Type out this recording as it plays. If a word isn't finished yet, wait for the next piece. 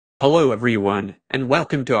Hello everyone, and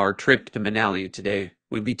welcome to our trip to Manali today.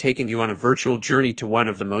 We'll be taking you on a virtual journey to one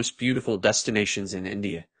of the most beautiful destinations in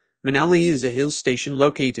India. Manali is a hill station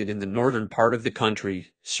located in the northern part of the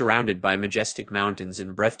country, surrounded by majestic mountains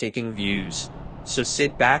and breathtaking views. So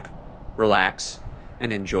sit back, relax,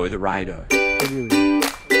 and enjoy the ride.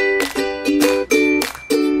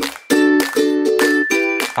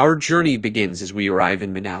 Our journey begins as we arrive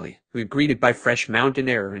in Manali. We're greeted by fresh mountain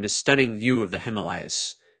air and a stunning view of the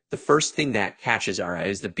Himalayas. The first thing that catches our eye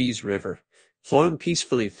is the Bees River. Flowing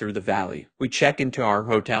peacefully through the valley, we check into our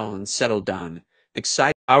hotel and settle down.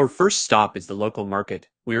 Excited, our first stop is the local market.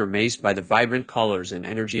 We are amazed by the vibrant colors and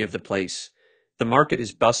energy of the place. The market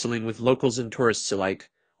is bustling with locals and tourists alike,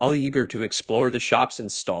 all eager to explore the shops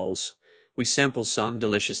and stalls. We sample some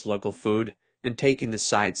delicious local food and take in the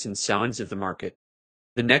sights and sounds of the market.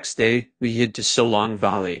 The next day, we head to Solong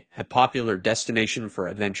Valley, a popular destination for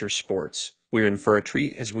adventure sports. We're in for a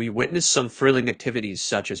treat as we witness some thrilling activities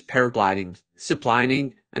such as paragliding,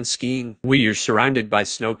 ziplining, and skiing. We are surrounded by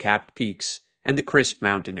snow-capped peaks, and the crisp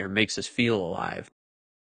mountain air makes us feel alive.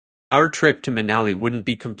 Our trip to Manali wouldn't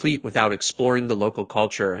be complete without exploring the local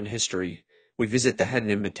culture and history. We visit the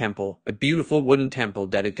Hedimba Temple, a beautiful wooden temple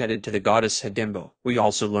dedicated to the goddess Hedimba. We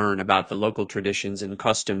also learn about the local traditions and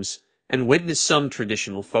customs, and witness some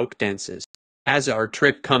traditional folk dances. As our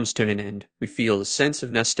trip comes to an end, we feel a sense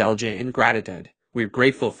of nostalgia and gratitude. We're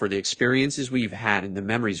grateful for the experiences we've had and the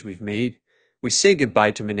memories we've made. We say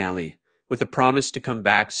goodbye to Manali, with a promise to come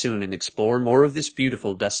back soon and explore more of this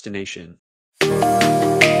beautiful destination.